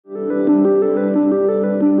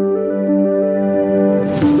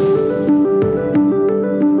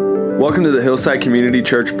Welcome to the Hillside Community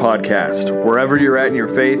Church podcast. Wherever you're at in your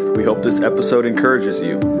faith, we hope this episode encourages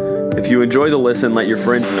you. If you enjoy the listen, let your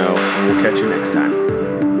friends know, and we'll catch you next time.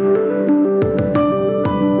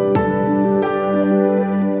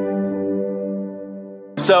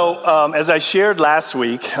 So, as I shared last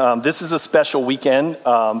week, this is a special weekend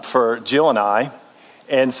for Jill and I.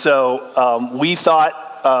 And so we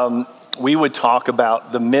thought we would talk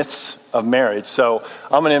about the myths of marriage. So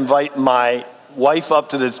I'm going to invite my wife up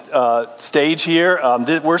to the stage here.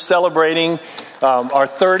 We're celebrating our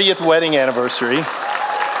 30th wedding anniversary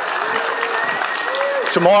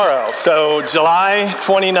tomorrow. So July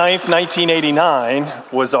 29th, 1989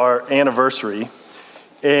 was our anniversary.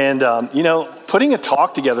 And, putting a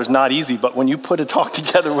talk together is not easy, but when you put a talk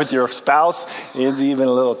together with your spouse, it's even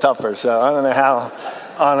a little tougher. So I don't know how,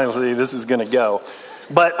 honestly, this is going to go.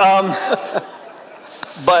 But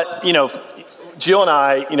Jill and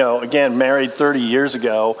I, again, married 30 years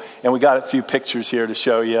ago, and we got a few pictures here to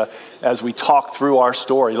show you as we talk through our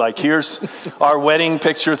story. Like, here's our wedding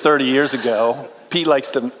picture 30 years ago. Pete likes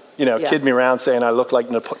to, kid me around saying I look like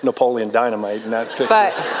Napoleon Dynamite in that picture.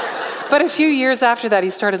 But a few years after that, he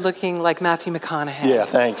started looking like Matthew McConaughey. Yeah,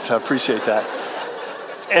 thanks. I appreciate that.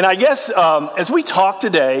 And I guess as we talk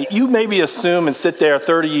today, you maybe assume and sit there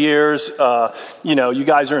 30 years, you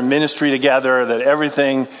guys are in ministry together, that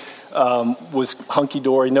everything was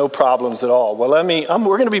hunky-dory, no problems at all. Well,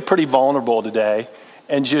 we're going to be pretty vulnerable today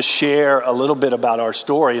and just share a little bit about our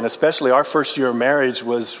story. And especially our first year of marriage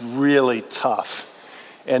was really tough.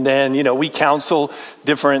 And then, we counsel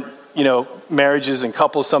different marriages and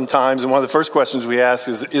couples sometimes, and one of the first questions we ask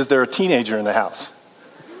is there a teenager in the house?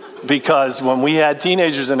 Because when we had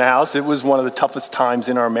teenagers in the house, it was one of the toughest times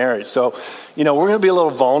in our marriage. So, we're going to be a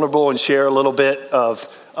little vulnerable and share a little bit of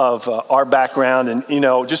our background. And,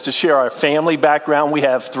 just to share our family background, we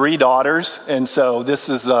have 3 daughters. And so this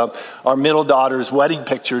is our middle daughter's wedding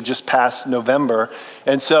picture just past November.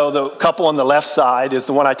 And so the couple on the left side is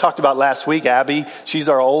the one I talked about last week, Abby. She's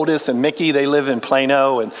our oldest, and Mickey, they live in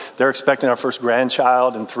Plano, and they're expecting our first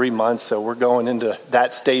grandchild in 3 months. So we're going into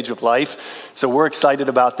that stage of life. So we're excited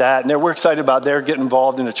about that. And we're excited about their getting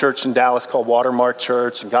involved in a church in Dallas called Watermark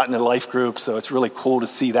Church and gotten in life groups. So it's really cool to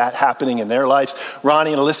see that happening in their lives.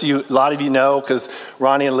 Ronnie and Alyssa, a lot of you know, because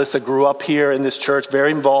Ronnie and Alyssa grew up here in this church, very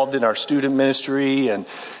involved in our student ministry, and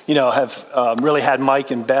have really had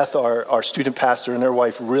Mike and Beth, our student pastor, and their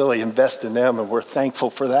wife really invest in them, and we're thankful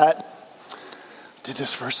for that. Did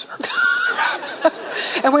this first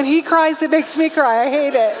service. And when he cries, it makes me cry. I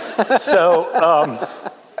hate it. So,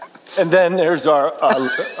 and then there's our,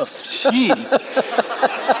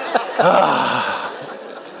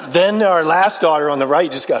 then our last daughter on the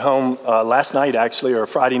right just got home last night, actually, or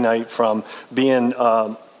Friday night, from being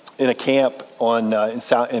in a camp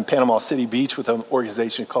in Panama City Beach with an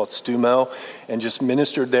organization called STUMO, and just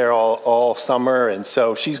ministered there all summer. And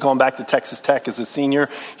so she's going back to Texas Tech as a senior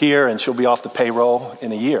here, and she'll be off the payroll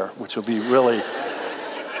in a year, which will be really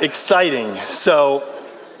exciting. So,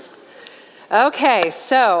 okay,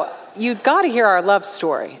 so you got to hear our love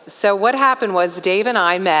story. So what happened was Dave and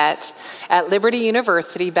I met at Liberty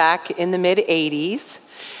University back in the mid-'80s.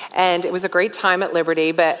 And it was a great time at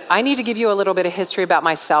Liberty, but I need to give you a little bit of history about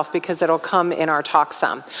myself because it'll come in our talk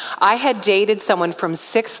some. I had dated someone from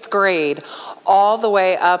 6th grade all the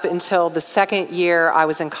way up until the second year I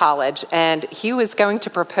was in college, and he was going to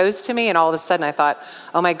propose to me, and all of a sudden I thought,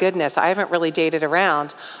 oh my goodness, I haven't really dated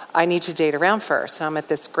around. I need to date around first, and I'm at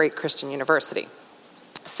this great Christian university.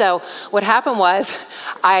 So what happened was,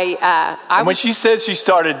 when she says she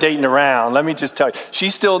started dating around, let me just tell you,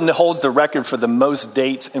 she still holds the record for the most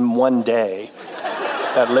dates in one day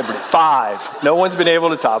at Liberty. 5. No one's been able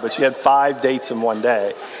to top it. She had 5 dates in one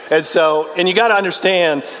day. And you got to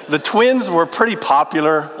understand, the twins were pretty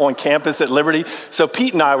popular on campus at Liberty. So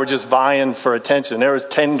Pete and I were just vying for attention. There was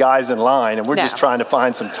 10 guys in line, and we're just trying to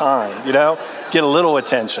find some time, get a little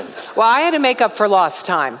attention. Well, I had to make up for lost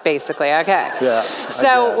time, basically. Okay. Yeah.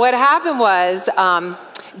 So what happened was,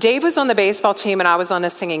 Dave was on the baseball team and I was on a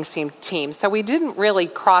singing team. So we didn't really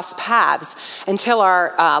cross paths until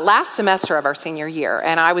our last semester of our senior year.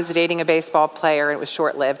 And I was dating a baseball player, and it was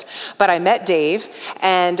short-lived. But I met Dave,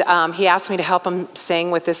 and he asked me to help him sing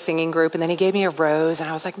with this singing group. And then he gave me a rose, and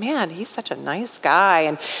I was like, man, he's such a nice guy.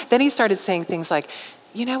 And then he started saying things like,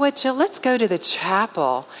 you know what, Jill, let's go to the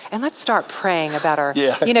chapel and let's start praying about our,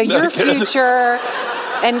 your future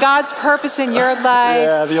and God's purpose in your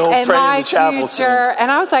life and my future.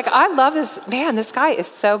 And I was like, I love this. Man, this guy is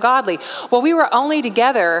so godly. Well, we were only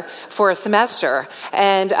together for a semester.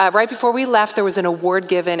 And right before we left, there was an award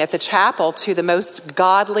given at the chapel to the most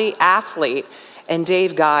godly athlete. And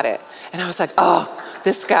Dave got it. And I was like, oh,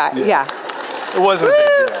 this guy, yeah. It wasn't a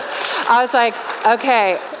big deal. I was like,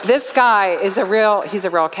 okay, this guy he's a real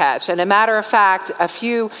catch. And a matter of fact,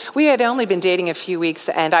 we had only been dating a few weeks,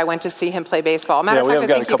 and I went to see him play baseball. Matter of fact, I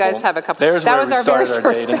think you guys have a couple. That was our very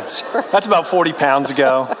first picture. That's about 40 pounds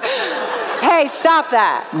ago. Hey, stop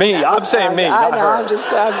that. I'm saying me, not her. I'm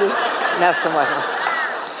just messing with him.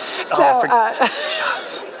 So,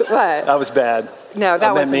 what? That was bad. No,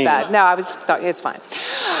 that wasn't bad. No, it's fine.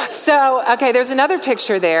 So, okay, there's another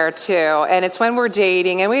picture there too, and it's when we're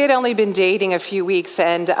dating, and we had only been dating a few weeks,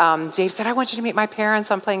 and Dave said, I want you to meet my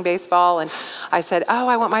parents, I'm playing baseball, and I said, oh,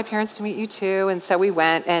 I want my parents to meet you too, and so we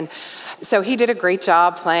went, and so he did a great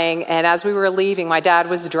job playing, and as we were leaving, my dad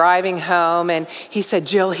was driving home, and he said,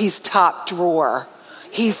 Jill, he's top drawer.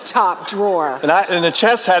 He's top drawer. And the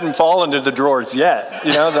chest hadn't fallen to the drawers yet.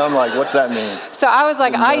 You know, I'm like, what's that mean? So I was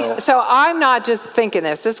like, I'm not just thinking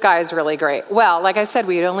this. This guy is really great. Well, like I said,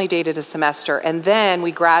 we had only dated a semester, and then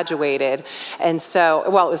we graduated. And so,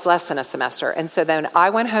 it was less than a semester. And so then I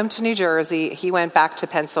went home to New Jersey. He went back to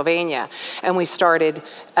Pennsylvania, and we started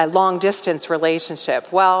a long distance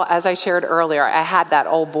relationship. Well, as I shared earlier, I had that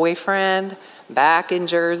old boyfriend back in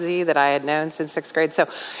Jersey that I had known since 6th grade. So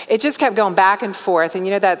it just kept going back and forth. And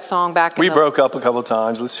you know that song We broke up a couple of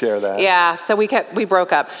times. Let's share that. Yeah, so we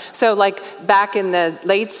broke up. So like back in the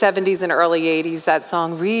late 70s and early 80s, that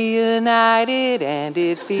song, Reunited and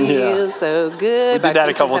It Feels So Good. We did that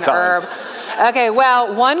a couple of times. Okay,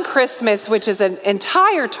 well, one Christmas, which is an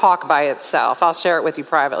entire talk by itself. I'll share it with you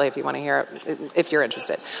privately if you want to hear it, if you're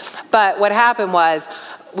interested. But what happened was,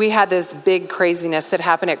 we had this big craziness that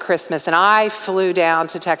happened at Christmas, and I flew down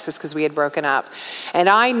to Texas because we had broken up, and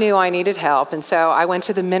I knew I needed help, and so I went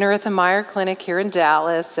to the Minirth and Meyer Clinic here in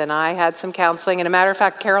Dallas, and I had some counseling, and a matter of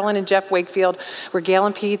fact, Carolyn and Jeff Wakefield were Gail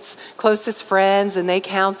and Pete's closest friends, and they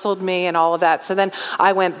counseled me and all of that. So then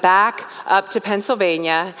I went back up to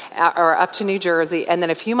Pennsylvania, or up to New Jersey, and then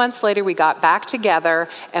a few months later, we got back together,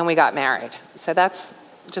 and we got married. So that's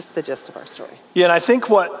just the gist of our story. Yeah, and I think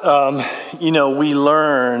what we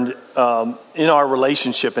learned in our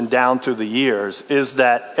relationship and down through the years is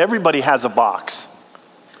that everybody has a box.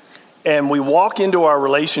 And we walk into our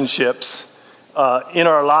relationships in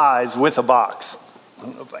our lives with a box. I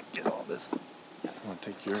don't know if I can get all this. I'm going to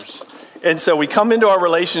take yours. And so we come into our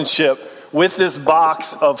relationship with this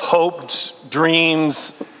box of hopes,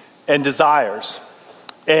 dreams, and desires.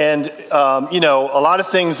 And, a lot of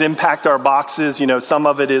things impact our boxes. Some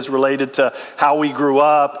of it is related to how we grew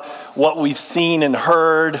up, what we've seen and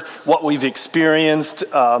heard, what we've experienced,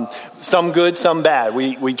 some good, some bad.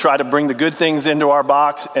 We try to bring the good things into our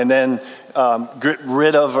box and then get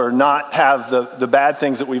rid of or not have the bad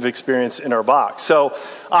things that we've experienced in our box. So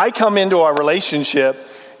I come into our relationship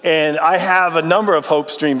and I have a number of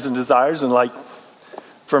hopes, dreams, and desires. And like,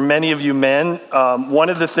 for many of you men, one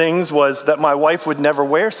of the things was that my wife would never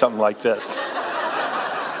wear something like this.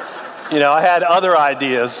 I had other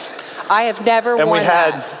ideas. I have never worn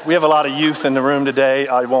that. We have a lot of youth in the room today.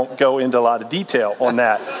 I won't go into a lot of detail on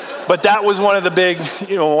that. But that was one of the big,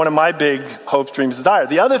 one of my big hopes, dreams, desires.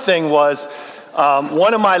 The other thing was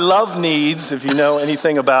one of my love needs, if you know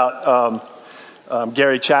anything about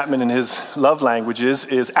Gary Chapman and his love languages,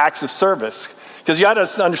 is acts of service. Because you got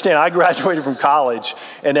to understand, I graduated from college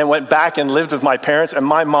and then went back and lived with my parents, and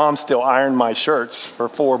my mom still ironed my shirts for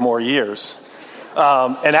 4 more years.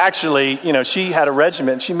 And actually, she had a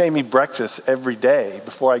regiment. She made me breakfast every day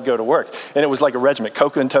before I'd go to work. And it was like a regiment.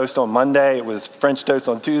 Cocoa and toast on Monday. It was French toast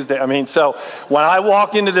on Tuesday. So when I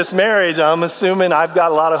walk into this marriage, I'm assuming I've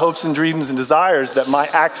got a lot of hopes and dreams and desires that my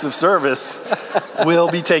acts of service will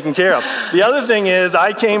be taken care of. The other thing is,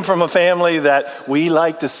 I came from a family that we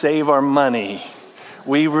like to save our money.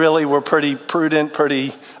 We really were pretty prudent,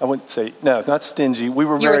 I wouldn't say, no, not stingy. We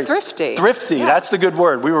were very thrifty. Thrifty, yeah. That's the good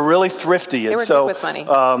word. We were really thrifty. They were good with money.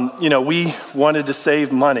 We wanted to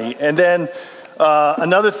save money. And then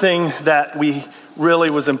another thing that really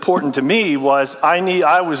was important to me was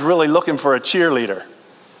I was really looking for a cheerleader.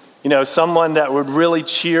 Someone that would really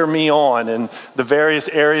cheer me on in the various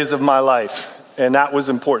areas of my life. And that was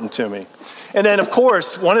important to me. And then, of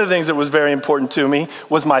course, one of the things that was very important to me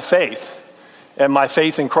was my faith. And my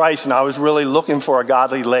faith in Christ, and I was really looking for a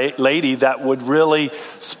godly lady that would really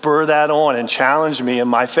spur that on and challenge me in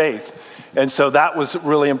my faith. And so that was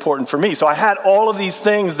really important for me. So I had all of these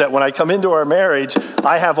things that when I come into our marriage,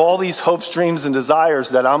 I have all these hopes, dreams, and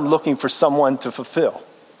desires that I'm looking for someone to fulfill.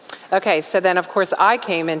 Okay, so then, of course, I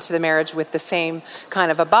came into the marriage with the same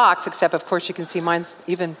kind of a box, except, of course, you can see mine's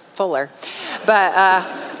even fuller. But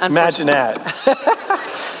imagine that.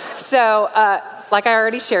 So, like I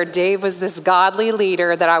already shared, Dave was this godly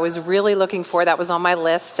leader that I was really looking for. That was on my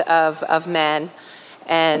list of men.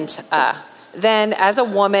 And then as a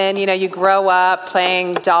woman, you grow up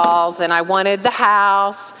playing dolls, and I wanted the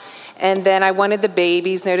house, and then I wanted the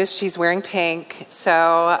babies. Notice she's wearing pink, so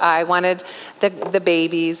I wanted the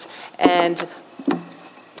babies, and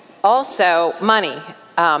also money.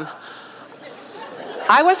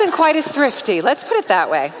 I wasn't quite as thrifty. Let's put it that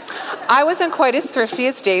way. I wasn't quite as thrifty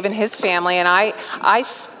as Dave and his family, and I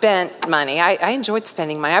spent money. I enjoyed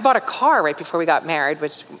spending money. I bought a car right before we got married,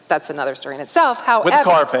 which that's another story in itself. However, with a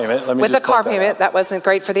car payment. With a car payment, that wasn't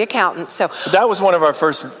great for the accountant. So that was one of our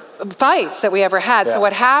first fights that we ever had. Yeah. So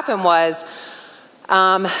what happened was,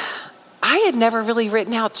 I had never really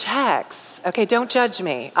written out checks. Okay, don't judge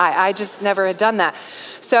me. I just never had done that.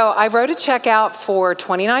 So I wrote a check out for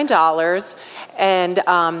 $29,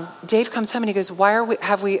 and Dave comes home and he goes,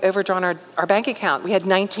 have we overdrawn our bank account? We had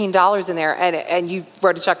 $19 in there, and you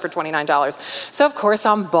wrote a check for $29. So of course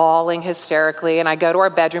I'm bawling hysterically, and I go to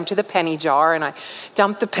our bedroom to the penny jar, and I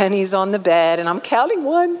dump the pennies on the bed, and I'm counting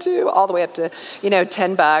 1, 2, all the way up to,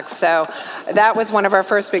 $10. So that was one of our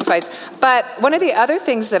first big fights. But one of the other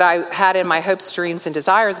things that I had in my hopes, dreams, and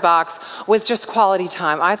desires box was just quality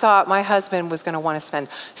time. I thought my husband was going to want to spend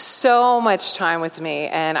so much time with me,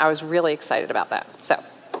 and I was really excited about that. So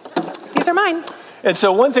these are mine. And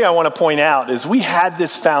so one thing I want to point out is we had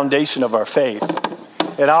this foundation of our faith.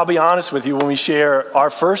 And I'll be honest with you, when we share our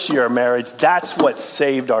first year of marriage, that's what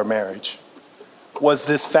saved our marriage, was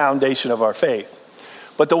this foundation of our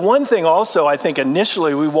faith. But the one thing also, I think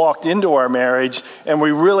initially we walked into our marriage and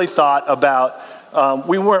we really thought about,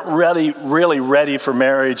 we weren't really ready for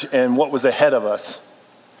marriage and what was ahead of us.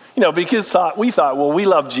 Because we thought, well, we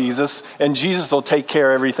love Jesus, and Jesus will take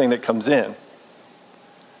care of everything that comes in.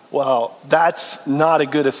 Well, that's not a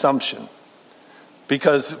good assumption,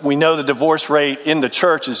 because we know the divorce rate in the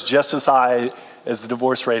church is just as high as the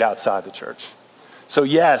divorce rate outside the church. So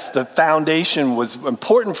yes, the foundation was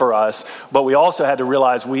important for us, but we also had to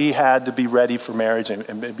realize we had to be ready for marriage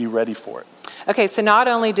and be ready for it. Okay, so not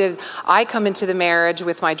only did I come into the marriage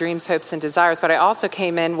with my dreams, hopes, and desires, but I also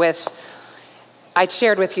came in with, I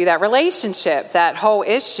shared with you that relationship, that whole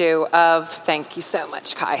issue of, thank you so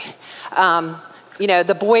much, Kai,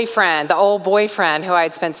 the boyfriend, the old boyfriend who I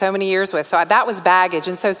had spent so many years with. So that was baggage.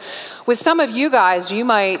 And so with some of you guys, you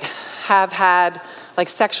might have had like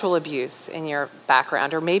sexual abuse in your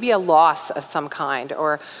background, or maybe a loss of some kind,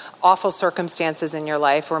 or awful circumstances in your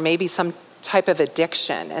life, or maybe some type of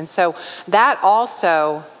addiction. And so that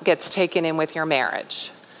also gets taken in with your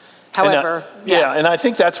marriage. However, and I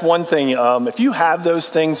think that's one thing. If you have those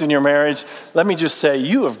things in your marriage, let me just say,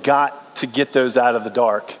 you have got to get those out of the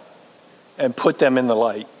dark and put them in the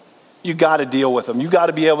light. You got to deal with them. You got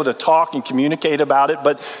to be able to talk and communicate about it.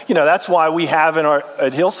 But that's why we have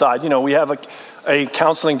at Hillside, we have a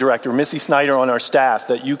counseling director, Missy Snyder, on our staff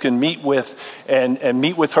that you can meet with and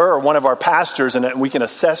meet with her or one of our pastors, and we can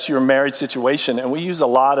assess your marriage situation. And we use a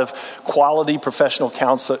lot of quality professional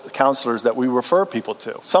counselors that we refer people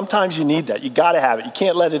to. Sometimes you need that. You got to have it. You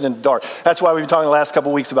can't let it in the dark. That's why we've been talking the last couple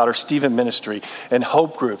of weeks about our Stephen ministry and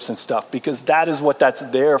hope groups and stuff, because that is what that's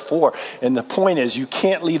there for. And the point is, you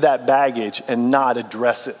can't leave that baggage and not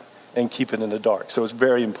address it and keep it in the dark. So it's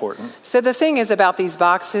very important. So the thing is about these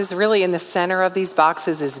boxes, really in the center of these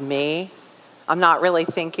boxes is me. I'm not really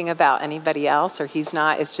thinking about anybody else, or he's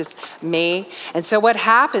not. It's just me. And so what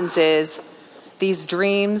happens is these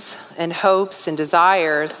dreams and hopes and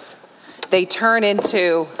desires, they turn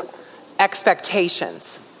into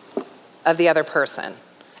expectations of the other person.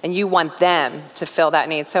 And you want them to fill that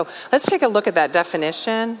need. So let's take a look at that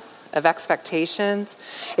definition of expectations.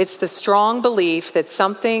 It's the strong belief that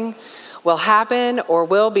something will happen or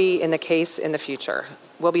will be the case in the future.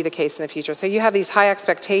 So you have these high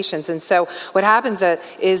expectations. And so what happens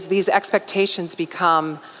is these expectations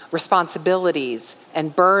become responsibilities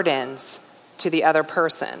and burdens to the other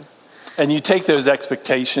person. And you take those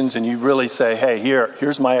expectations and you really say, hey,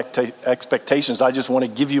 here's my expectations. I just want to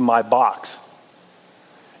give you my box.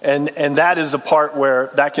 And that is a part where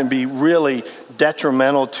that can be really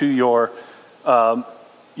detrimental to your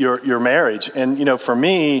marriage. And for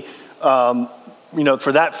me,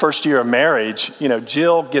 for that first year of marriage,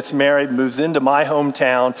 Jill gets married, moves into my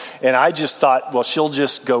hometown, and I just thought, well, she'll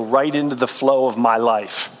just go right into the flow of my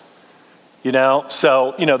life.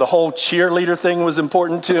 So the whole cheerleader thing was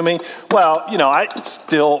important to me. Well, I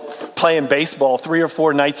still playing baseball 3 or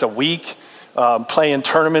 4 nights a week. Playing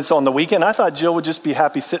tournaments on the weekend. I thought Jill would just be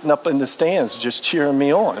happy sitting up in the stands just cheering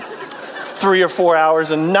me on 3 or 4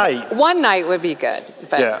 hours a night. One night would be good,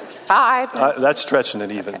 but 5. That's stretching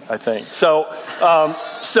it even, okay. I think. So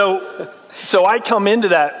I come into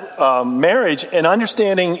that marriage and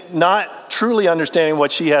understanding not truly understanding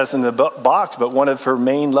what she has in the box, but one of her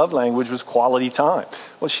main love language was quality time.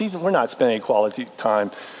 Well, we're not spending quality time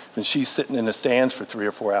when she's sitting in the stands for 3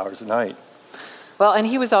 or 4 hours a night. Well, and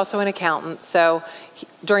he was also an accountant, so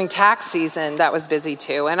during tax season, that was busy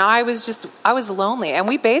too. And I was lonely. And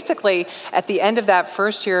we basically, at the end of that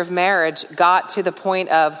first year of marriage, got to the point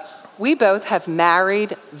of, we both have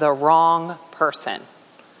married the wrong person,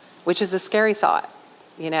 which is a scary thought.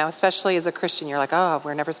 Especially as a Christian, you're like, oh,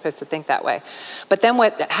 we're never supposed to think that way. But then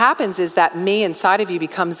what happens is that me inside of you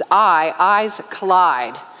becomes eyes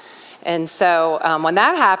collide. And so when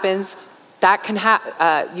that happens, that can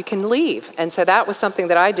you can leave. And so that was something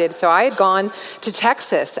that I did. So I had gone to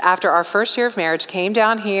Texas after our first year of marriage, came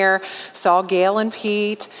down here, saw Gail and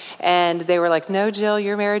Pete, and they were like, no, Jill,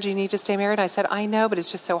 you're married, you need to stay married. I said, I know, but it's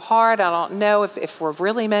just so hard. I don't know if we're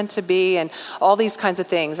really meant to be, and all these kinds of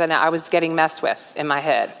things. And I was getting messed with in my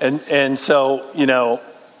head. And so,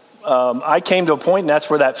 I came to a point, and that's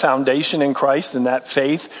where that foundation in Christ and that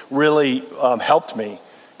faith really helped me.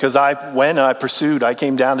 Because I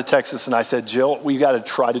came down to Texas and I said, Jill, we got to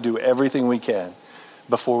try to do everything we can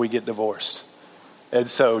before we get divorced. And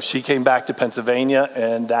so she came back to Pennsylvania,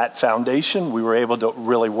 and that foundation, we were able to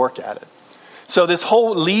really work at it. So this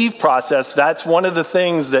whole leave process, that's one of the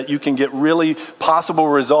things that you can get really possible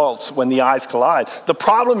results when the eyes collide. The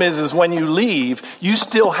problem is when you leave, you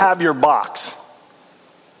still have your box.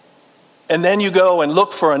 And then you go and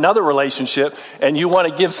look for another relationship, and you want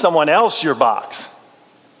to give someone else your box,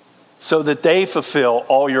 so that they fulfill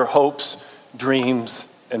all your hopes, dreams,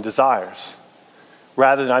 and desires.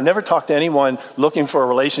 Rather than, I've never talked to anyone looking for a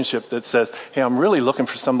relationship that says, hey, I'm really looking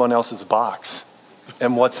for someone else's box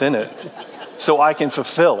and what's in it so I can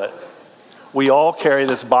fulfill it. We all carry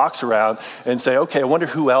this box around and say, okay, I wonder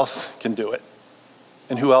who else can do it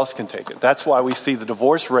and who else can take it. That's why we see the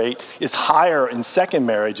divorce rate is higher in second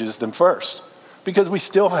marriages than first. Because we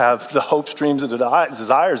still have the hopes, dreams, and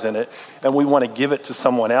desires in it, and we want to give it to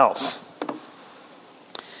someone else.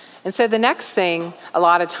 And so the next thing, a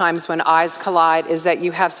lot of times when eyes collide, is that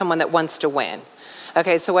you have someone that wants to win.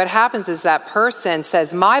 Okay, so what happens is that person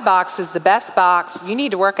says, my box is the best box, you need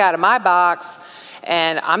to work out of my box,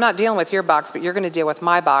 and I'm not dealing with your box, but you're going to deal with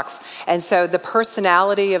my box. And so the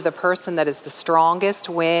personality of the person that is the strongest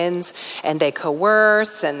wins, and they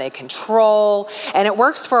coerce and they control. And it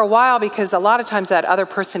works for a while because a lot of times that other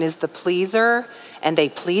person is the pleaser, and they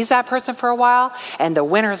please that person for a while, and the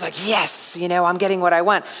winner is like, yes, I'm getting what I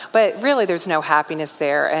want. But really there's no happiness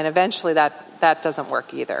there, and eventually that doesn't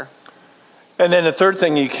work either. And then the third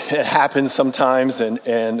thing that happens sometimes,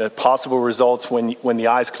 and possible results when the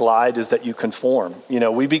eyes collide, is that you conform.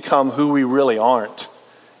 We become who we really aren't,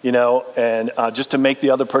 and just to make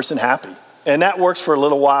the other person happy. And that works for a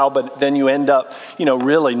little while, but then you end up,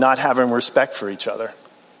 really not having respect for each other.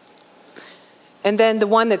 And then the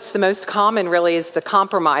one that's the most common really is the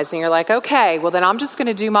compromise. And you're like, okay, well then I'm just going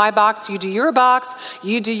to do my box. You do your box.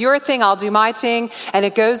 You do your thing. I'll do my thing. And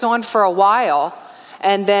it goes on for a while.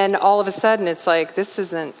 And then all of a sudden it's like, this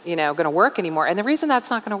isn't, going to work anymore. And the reason that's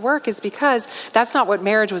not going to work is because that's not what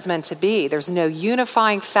marriage was meant to be. There's no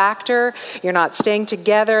unifying factor. You're not staying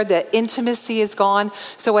together. The intimacy is gone.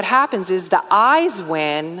 So what happens is the eyes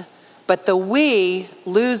win, but the we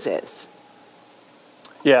loses.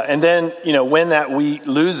 Yeah, and then, when that we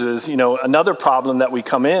loses, another problem that we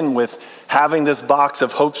come in with having this box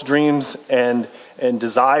of hopes, dreams, and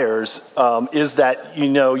desires is that,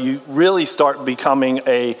 you really start becoming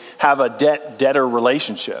have a debtor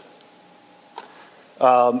relationship.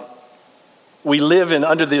 We live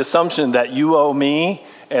under the assumption that you owe me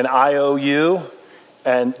and I owe you.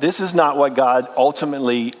 And this is not what God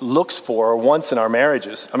ultimately looks for or wants in our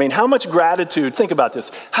marriages. I mean, how much gratitude, think about this,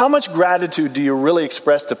 how much gratitude do you really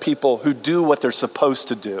express to people who do what they're supposed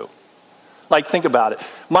to do? Like, think about it.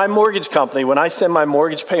 My mortgage company, when I send my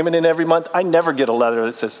mortgage payment in every month, I never get a letter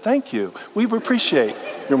that says, thank you, we appreciate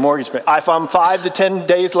your mortgage payment. If I'm 5 to 10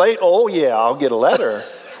 days late, oh yeah, I'll get a letter.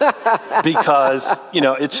 Because,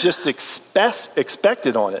 it's just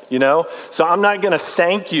expected on it, So I'm not going to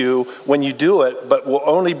thank you when you do it, but we'll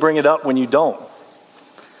only bring it up when you don't.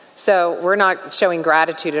 So we're not showing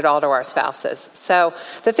gratitude at all to our spouses. So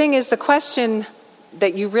the thing is, the question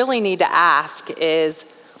that you really need to ask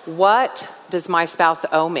is, what does my spouse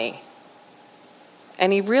owe me?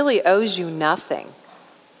 And he really owes you nothing.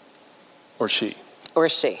 Or she.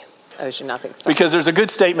 Owes you nothing. Sorry. Because there's a good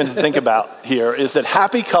statement to think about here is that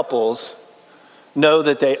happy couples know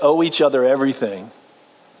that they owe each other everything,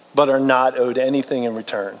 but are not owed anything in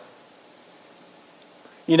return.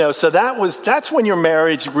 So that's when your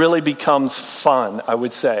marriage really becomes fun, I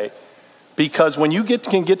would say. Because when you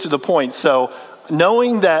can get to the point, so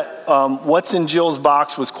knowing that what's in Jill's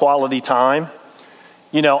box was quality time,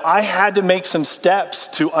 I had to make some steps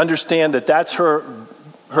to understand that that's her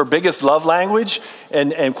biggest love language,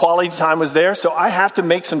 and quality time was there. So I have to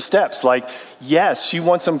make some steps. Like, yes, she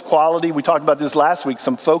wants some quality. We talked about this last week,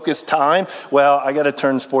 some focused time. Well, I got to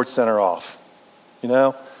turn SportsCenter off,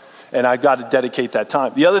 and I've got to dedicate that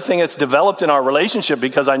time. The other thing that's developed in our relationship,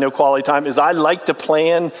 because I know quality time, is I like to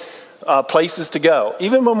plan places to go.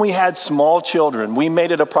 Even when we had small children, we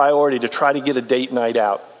made it a priority to try to get a date night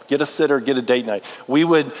out. Get a sitter, get a date night. We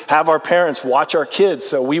would have our parents watch our kids,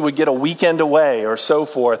 so we would get a weekend away or so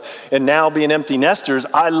forth. And now being empty nesters,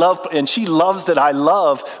 and she loves that I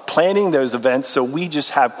love planning those events, so we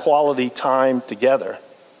just have quality time together.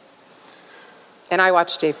 And I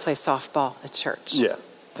watched Dave play softball at church. Yeah,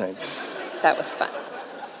 thanks. That was fun.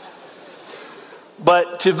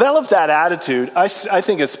 But to develop that attitude, I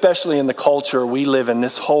think especially in the culture we live in,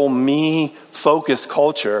 this whole me-focused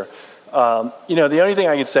culture, the only thing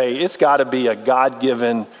I can say, it's got to be a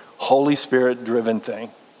God-given, Holy Spirit-driven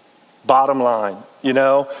thing. Bottom line,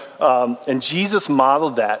 and Jesus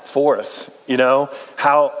modeled that for us,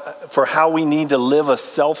 how we need to live a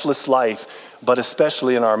selfless life, but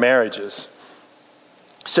especially in our marriages.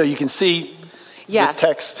 So you can see this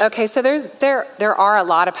text. Okay, so there are a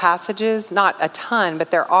lot of passages, not a ton,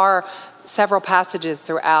 but there are several passages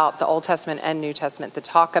throughout the Old Testament and New Testament that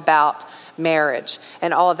talk about marriage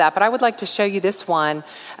and all of that. But I would like to show you this one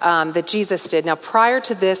that Jesus did. Now, prior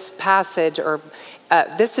to this passage,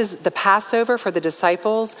 this is the Passover for the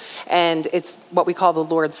disciples, and it's what we call the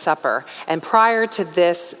Lord's Supper. And prior to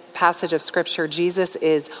this passage of Scripture, Jesus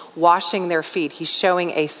is washing their feet. He's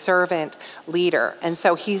showing a servant leader. And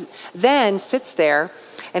so he then sits there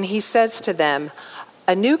and he says to them,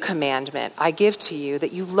 "A new commandment I give to you,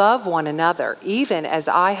 that you love one another, even as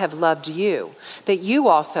I have loved you, that you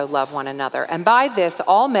also love one another. And by this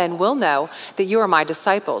all men will know that you are my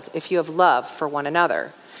disciples, if you have love for one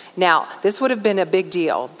another." Now, this would have been a big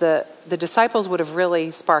deal. The disciples would have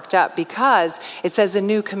really sparked up because it says a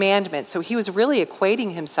new commandment. So he was really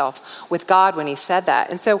equating himself with God when he said that.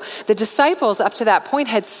 And so the disciples up to that point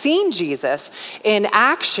had seen Jesus in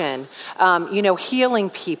action, healing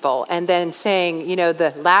people and then saying,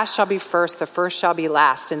 the last shall be first, the first shall be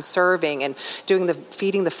last, and serving and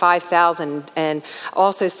feeding the 5,000, and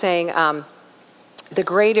also saying no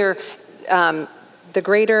greater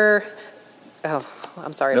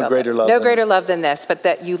love than this, but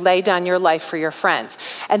that you lay down your life for your friends.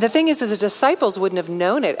 And the thing is that the disciples wouldn't have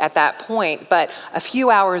known it at that point, but a few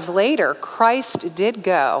hours later, Christ did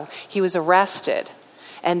go. He was arrested,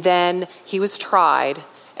 and then he was tried,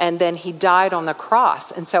 and then he died on the cross.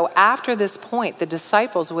 And so after this point, the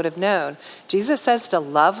disciples would have known. Jesus says to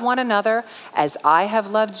love one another as I have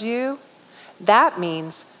loved you. That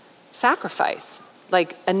means sacrifice,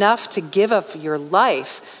 like enough to give up your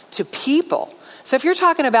life to people. So if you're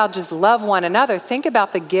talking about just love one another, think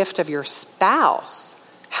about the gift of your spouse,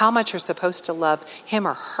 how much you're supposed to love him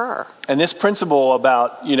or her. And this principle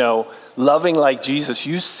about, loving like Jesus,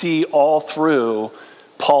 you see all through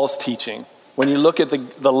Paul's teaching. When you look at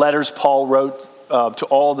the letters Paul wrote to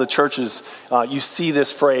all the churches, you see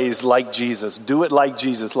this phrase, like Jesus. Do it like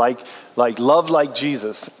Jesus, like love like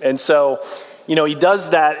Jesus. And so, he does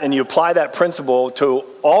that, and you apply that principle to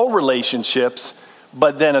all relationships,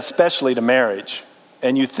 but then especially to marriage.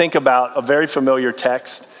 And you think about a very familiar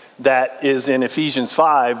text that is in Ephesians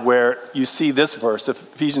 5, where you see this verse.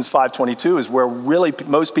 Ephesians 5:22 is where really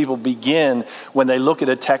most people begin when they look at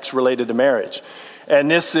a text related to marriage. And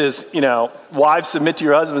this is, wives, submit to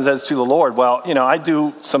your husbands as to the Lord. Well, I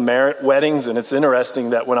do some weddings, and it's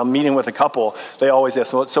interesting that when I'm meeting with a couple, they always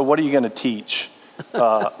ask, so what are you going to teach?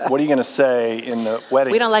 What are you going to say in the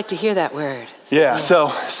wedding? We don't like to hear that word. Yeah,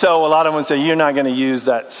 so a lot of them say, you're not going to use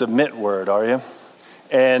that submit word, are you?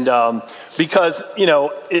 And because,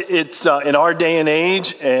 it's in our day and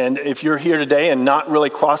age, and if you're here today and not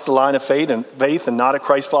really crossed the line of faith and not a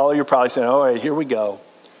Christ follower, you're probably saying, all right, here we go.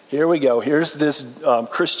 Here's this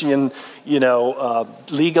Christian,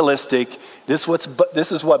 legalistic. This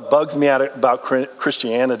is what bugs me out about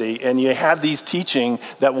Christianity. And you have these teaching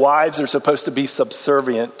that wives are supposed to be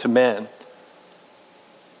subservient to men.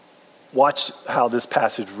 Watch how this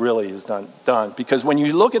passage really is done. Because when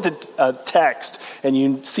you look at the text and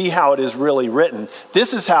you see how it is really written,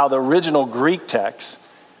 this is how the original Greek text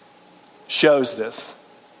shows this.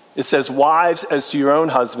 It says, wives as to your own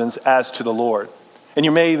husbands as to the Lord. And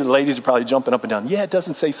the ladies are probably jumping up and down. Yeah, it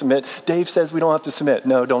doesn't say submit. Dave says we don't have to submit.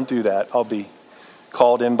 No, don't do that. I'll be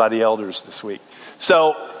called in by the elders this week.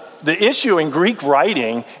 So the issue in Greek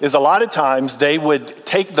writing is a lot of times they would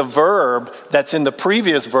take the verb that's in the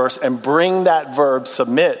previous verse and bring that verb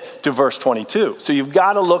submit to verse 22. So you've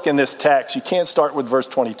got to look in this text. You can't start with verse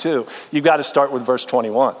 22. You've got to start with verse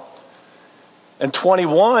 21. And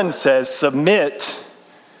 21 says, submit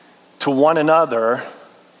to one another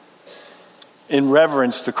in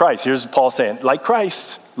reverence to Christ. Here's Paul saying, like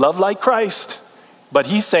Christ, love like Christ. But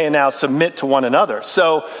he's saying now, submit to one another.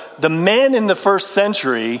 So the men in the first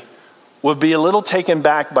century would be a little taken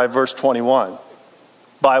back by verse 21.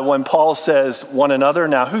 By when Paul says one another.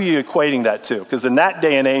 Now, who are you equating that to? Because in that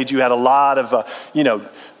day and age, you had a lot of,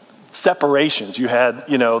 separations. You had,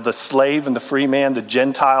 the slave and the free man, the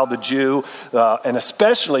Gentile, the Jew, and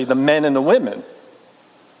especially the men and the women.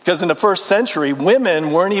 Because in the first century,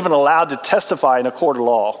 women weren't even allowed to testify in a court of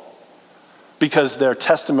law because their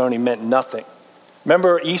testimony meant nothing.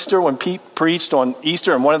 Remember Easter when Pete preached on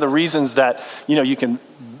Easter, and one of the reasons that you can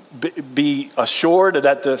be assured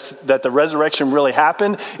that the resurrection really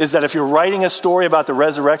happened is that if you're writing a story about the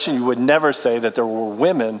resurrection, you would never say that there were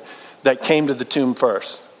women that came to the tomb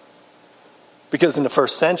first, because in the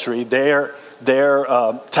first century their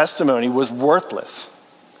testimony was worthless.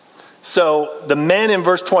 So the men in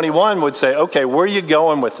verse 21 would say, okay, where are you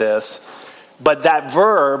going with this? But that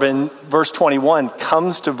verb in verse 21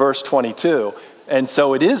 comes to verse 22. And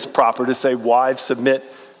so it is proper to say, wives, submit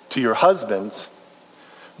to your husbands.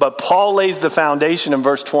 But Paul lays the foundation in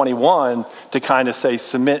verse 21 to kind of say,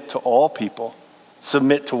 submit to all people.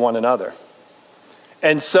 Submit to one another.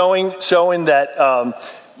 And showing that,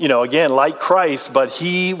 again, like Christ, but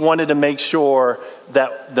he wanted to make sure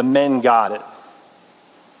that the men got it.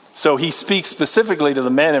 So he speaks specifically to the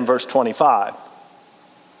men in verse 25.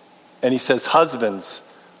 And he says, husbands,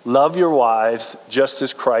 love your wives just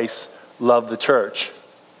as Christ loved the church.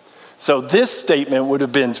 So this statement would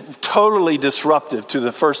have been totally disruptive to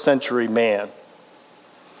the first century man.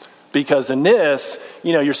 Because in this,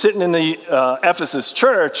 you're sitting in the Ephesus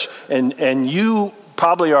church and you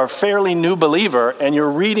probably are a fairly new believer and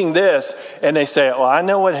you're reading this and they say, well, I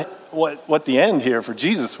know what the end here for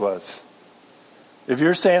Jesus was. If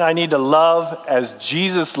you're saying I need to love as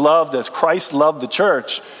Jesus loved, as Christ loved the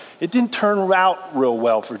church, it didn't turn out real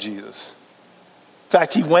well for Jesus. In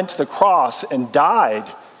fact, he went to the cross and died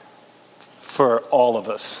for all of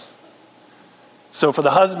us. So for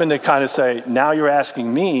the husband to kind of say, now you're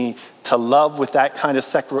asking me to love with that kind of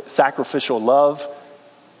sacrificial love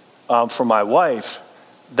for my wife,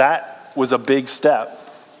 that was a big step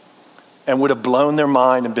and would have blown their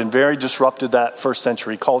mind and been very disruptive to that first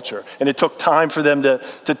century culture. And it took time for them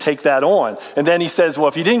to take that on. And then he says, well,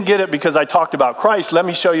 if you didn't get it because I talked about Christ, let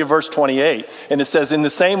me show you verse 28. And it says, in the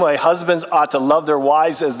same way, husbands ought to love their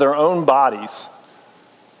wives as their own bodies.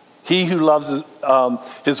 He who loves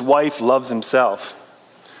his wife loves himself.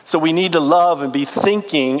 So we need to love and be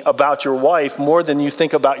thinking about your wife more than you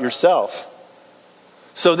think about yourself.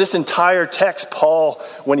 So this entire text, Paul,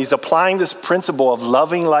 when he's applying this principle of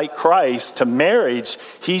loving like Christ to marriage,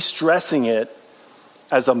 he's stressing it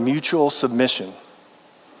as a mutual submission.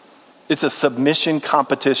 It's a submission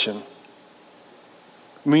competition.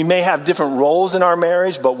 We may have different roles in our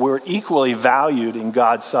marriage, but we're equally valued in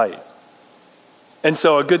God's sight. And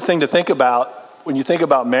so a good thing to think about when you think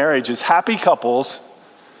about marriage is happy couples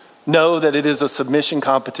know that it is a submission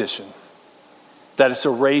competition, that it's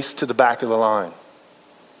a race to the back of the line.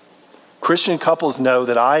 Christian couples know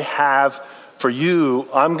that I have for you,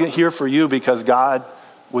 I'm here for you because God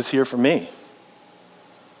was here for me.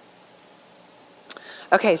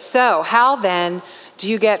 Okay, so how then do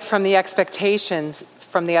you get from the expectations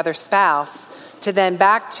from the other spouse to then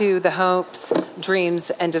back to the hopes,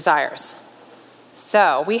 dreams, and desires?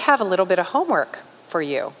 So we have a little bit of homework for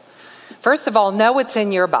you. First of all, know what's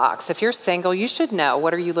in your box. If you're single, you should know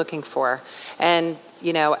what are you looking for. And,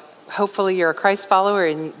 hopefully you're a Christ follower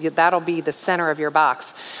and that'll be the center of your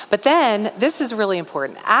box. But then, this is really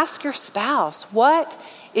important. Ask your spouse, what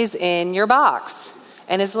is in your box?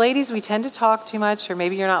 And as ladies, we tend to talk too much, or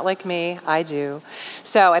maybe you're not like me, I do.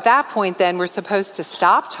 So at that point, then, we're supposed to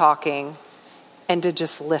stop talking and to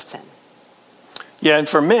just listen. Yeah, and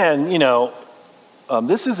for men,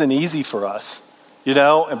 this isn't easy for us.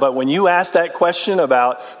 But when you ask that question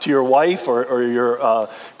to your wife or your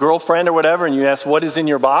girlfriend or whatever, and you ask what is in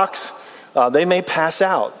your box, they may pass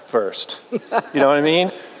out first. You know what I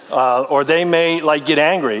mean? Or they may get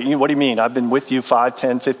angry. What do you mean? I've been with you 5,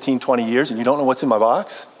 10, 15, 20 years and you don't know what's in my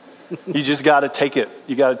box? You just got to take it.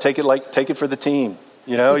 You got to take it for the team.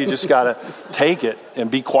 You just got to take it and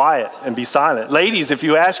be quiet and be silent. Ladies, if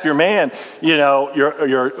you ask your man,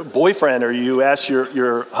 your boyfriend, or you ask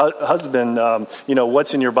your husband,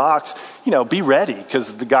 what's in your box, be ready,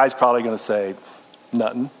 because the guy's probably going to say,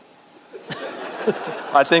 nothing.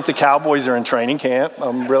 I think the Cowboys are in training camp.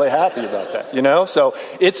 I'm really happy about that, So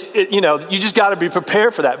you just got to be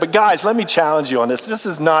prepared for that. But guys, let me challenge you on this. This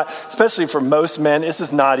is not, especially for most men, this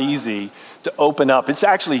is not easy to open up. It's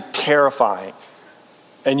actually terrifying.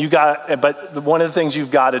 But one of the things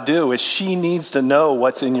you've got to do is she needs to know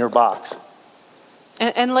what's in your box.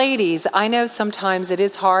 And ladies, I know sometimes it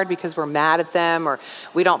is hard because we're mad at them or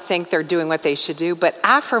we don't think they're doing what they should do. But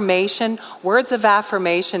affirmation, words of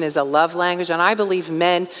affirmation is a love language. And I believe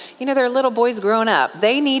men, they're little boys growing up.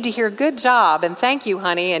 They need to hear good job and thank you,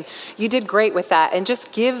 honey. And you did great with that. And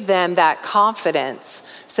just give them that confidence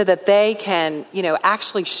so that they can,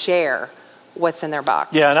 actually share what's in their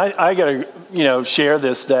box. Yeah, and I got to, share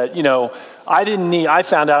this that, I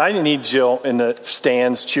found out I didn't need Jill in the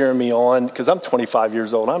stands cheering me on, because I'm 25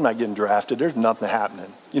 years old. I'm not getting drafted. There's nothing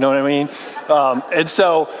happening. You know what I mean?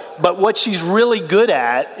 But what she's really good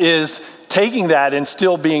at is taking that and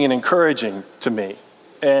still being encouraging to me.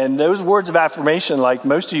 And those words of affirmation, like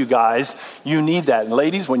most of you guys, you need that. And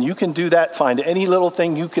ladies, when you can do that, find any little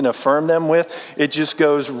thing you can affirm them with, it just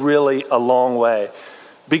goes really a long way.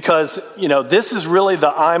 Because, this is really the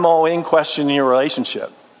I'm all in question in your relationship.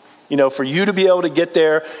 For you to be able to get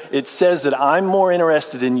there, it says that I'm more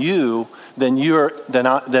interested in you than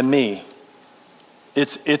me.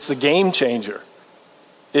 It's a game changer.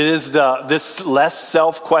 It is this less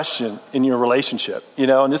self question in your relationship,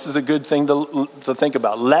 and this is a good thing to think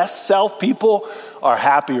about. Less self people are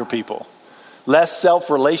happier people. Less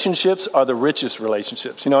self relationships are the richest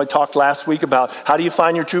relationships. I talked last week about how do you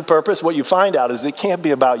find your true purpose? What you find out is it can't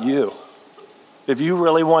be about you. If you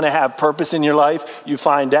really want to have purpose in your life, you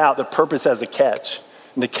find out that purpose has a catch.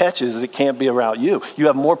 And the catch is it can't be about you. You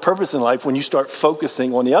have more purpose in life when you start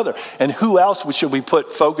focusing on the other. And who else should we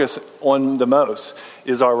put focus on the most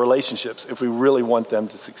is our relationships if we really want them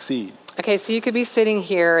to succeed. Okay, so you could be sitting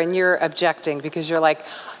here and you're objecting because you're like,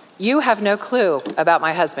 you have no clue about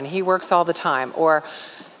my husband. He works all the time. Or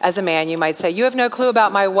as a man, you might say, you have no clue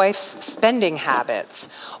about my wife's spending habits.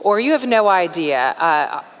 Or you have no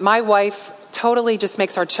idea. My wife totally just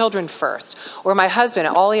makes our children first. Or my husband,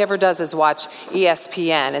 all he ever does is watch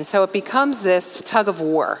ESPN. And so it becomes this tug of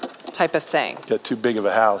war type of thing. Got too big of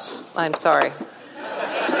a house. I'm sorry.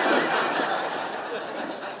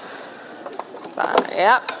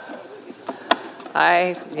 Yep.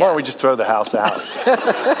 Why don't we just throw the house out?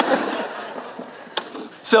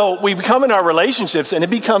 So we become in our relationships, and it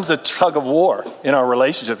becomes a tug of war in our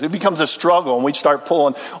relationships. It becomes a struggle, and we start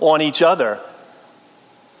pulling on each other.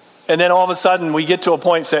 And then all of a sudden, we get to a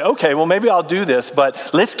point and say, okay, well, maybe I'll do this,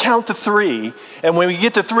 but let's count to 3. And when we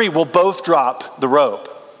get to 3, we'll both drop the rope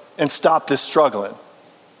and stop this struggling.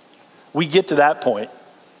 We get to that point.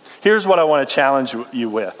 Here's what I want to challenge you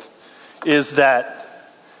with, is that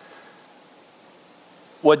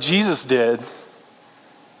what Jesus did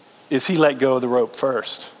is he let go of the rope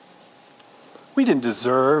first. We didn't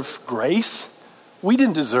deserve grace. We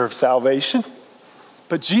didn't deserve salvation.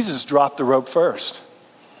 But Jesus dropped the rope first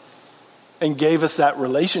and gave us that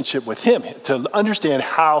relationship with him to understand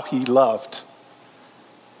how he loved.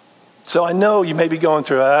 So I know you may be going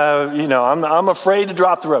through, I'm afraid to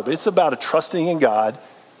drop the rope. It's about trusting in God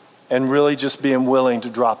and really just being willing to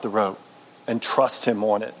drop the rope and trust him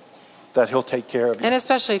on it, that he'll take care of you. And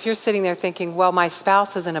especially if you're sitting there thinking, well, my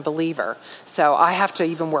spouse isn't a believer, so I have to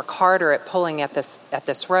even work harder at pulling at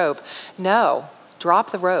this rope. No, drop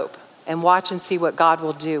the rope and watch and see what God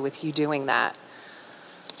will do with you doing that.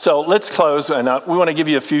 So let's close, and we want to give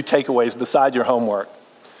you a few takeaways beside your homework.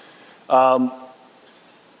 Guys,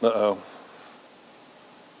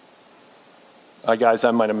 I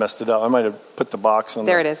might have messed it up. I might have put the box on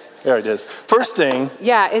there. It is. There it is. First thing.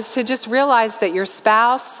 Is to just realize that your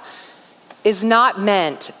spouse is not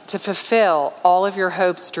meant to fulfill all of your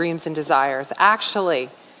hopes, dreams, and desires. Actually,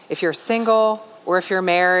 if you're single or if you're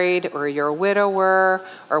married or you're a widower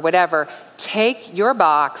or whatever, take your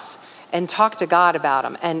box and talk to God about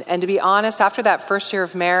them. And to be honest, after that first year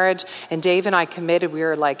of marriage, and Dave and I committed, we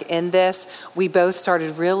were like in this, we both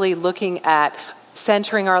started really looking at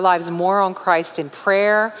centering our lives more on Christ in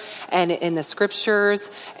prayer and in the scriptures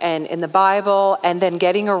and in the Bible, and then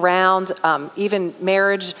getting around even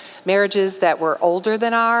marriages that were older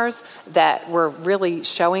than ours that were really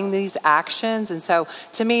showing these actions. And so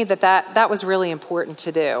to me, that was really important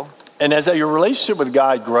to do. And as your relationship with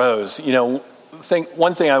God grows,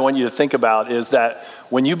 one thing I want you to think about is that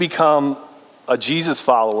when you become a Jesus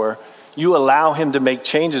follower, you allow him to make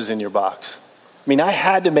changes in your box. I mean, I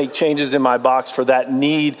had to make changes in my box for that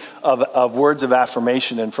need of words of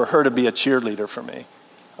affirmation and for her to be a cheerleader for me.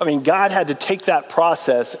 I mean, God had to take that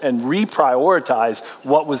process and reprioritize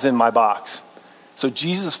what was in my box. So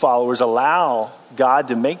Jesus followers allow God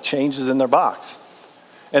to make changes in their box.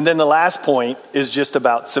 And then the last point is just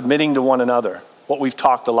about submitting to one another, what we've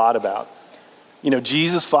talked a lot about. You know,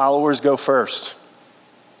 Jesus followers go first.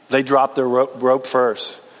 They drop their rope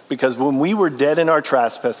first. Because when we were dead in our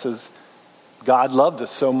trespasses, God loved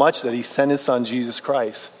us so much that he sent his son, Jesus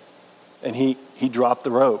Christ. And he dropped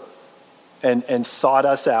the rope and sought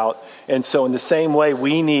us out. And so in the same way,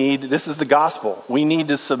 this is the gospel. We need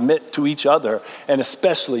to submit to each other and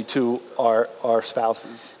especially to our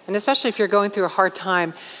spouses. And especially if you're going through a hard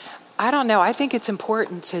time, I don't know, I think it's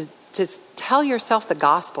important to tell yourself the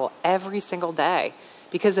gospel every single day,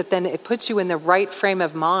 because then it puts you in the right frame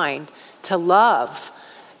of mind to love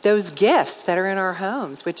those gifts that are in our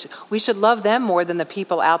homes, which we should love them more than the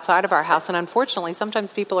people outside of our house. And unfortunately,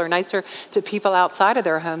 sometimes people are nicer to people outside of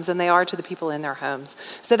their homes than they are to the people in their homes.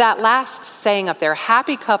 So that last saying up there,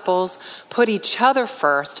 happy couples put each other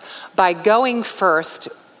first by going first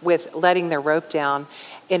with letting their rope down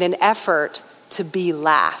in an effort to be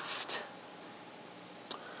last.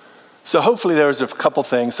 So hopefully there's a couple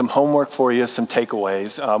things, some homework for you, some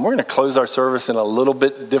takeaways. We're going to close our service in a little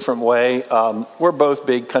bit different way. We're both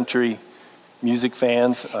big country music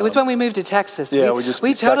fans. It was when we moved to Texas. Yeah,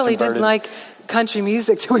 we totally didn't like country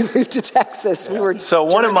music till we moved to Texas. Yeah. So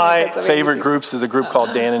one of my favorite groups is a group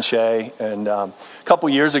called Dan and Shay. And a couple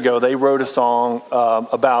years ago, they wrote a song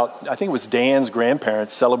about, I think it was Dan's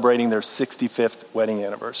grandparents celebrating their 65th wedding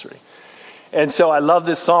anniversary. And so I love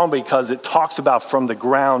this song because it talks about from the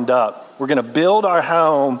ground up. We're going to build our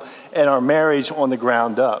home and our marriage on the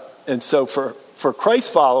ground up. And so for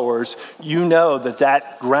Christ followers, you know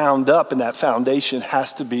that ground up and that foundation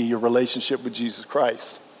has to be your relationship with Jesus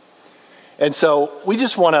Christ. And so we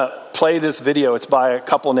just want to play this video. It's by a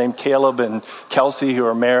couple named Caleb and Kelsey who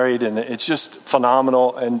are married, and it's just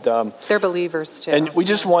phenomenal. And they're believers too. And we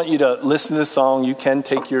just want you to listen to this song. You can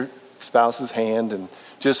take your spouse's hand and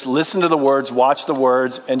just listen to the words, watch the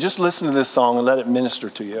words, and just listen to this song and let it minister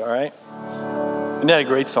to you, all right? Isn't that a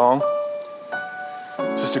great song?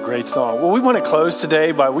 Just a great song. Well, we want to close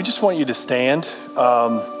today we just want you to stand.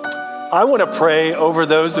 I want to pray over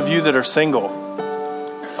those of you that are single.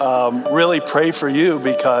 Really pray for you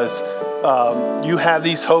because you have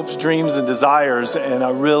these hopes, dreams, and desires, and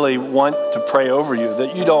I really want to pray over you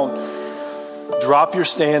that you don't drop your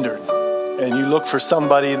standard. And you look for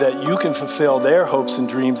somebody that you can fulfill their hopes and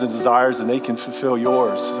dreams and desires, and they can fulfill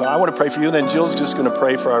yours. So I want to pray for you, and then Jill's just going to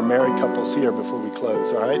pray for our married couples here before we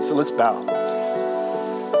close. All right, so let's bow.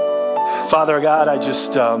 Father God,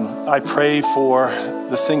 I pray for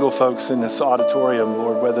the single folks in this auditorium,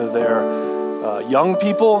 Lord, whether they're young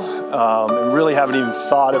people and really haven't even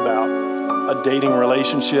thought about a dating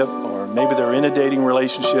relationship, or maybe they're in a dating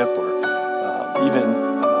relationship, or even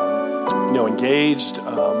engaged,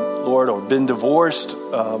 Lord, or been divorced,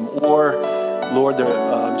 or Lord,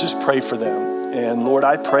 just pray for them. And Lord,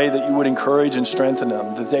 I pray that you would encourage and strengthen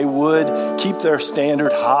them, that they would keep their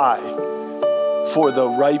standard high for the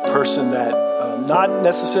right person that not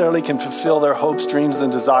necessarily can fulfill their hopes, dreams,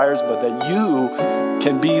 and desires, but that you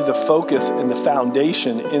can be the focus and the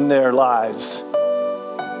foundation in their lives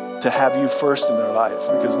to have you first in their life.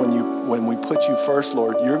 Because when we put you first,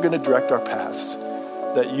 Lord, you're going to direct our paths.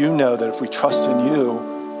 That you know that if we trust in you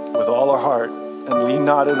with all our heart and lean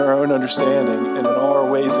not in our own understanding and in all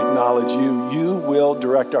our ways acknowledge you, you will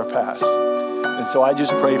direct our paths. And so I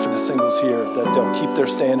just pray for the singles here that they'll keep their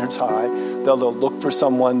standards high. They'll look for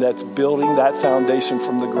someone that's building that foundation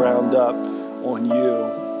from the ground up on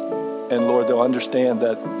you. And Lord, they'll understand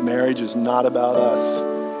that marriage is not about us.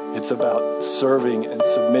 It's about serving and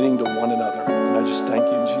submitting to one another. And I just thank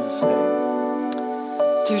you in Jesus' name.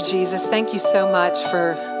 Dear Jesus, thank you so much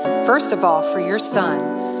first of all, for your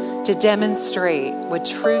son to demonstrate what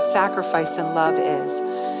true sacrifice and love is.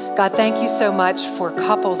 God, thank you so much for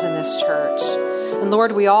couples in this church. And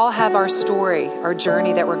Lord, we all have our story, our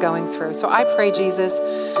journey that we're going through. So I pray, Jesus,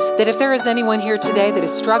 that if there is anyone here today that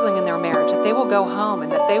is struggling in their marriage, that they will go home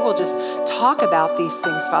and that they will just talk about these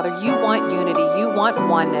things, Father. You want unity. You want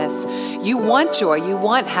oneness. You want joy. You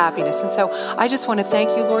want happiness. And so I just want to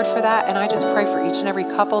thank you, Lord, for that. And I just pray for each and every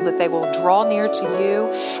couple that they will draw near to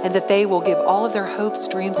you and that they will give all of their hopes,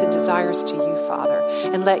 dreams, and desires to you, Father,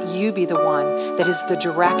 and let you be the one that is the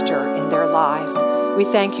director in their lives. We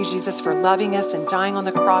thank you, Jesus, for loving us and dying on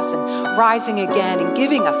the cross and rising again and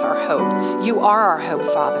giving us our hope. You are our hope,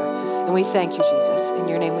 Father. And we thank you, Jesus. In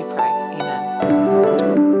your name we pray.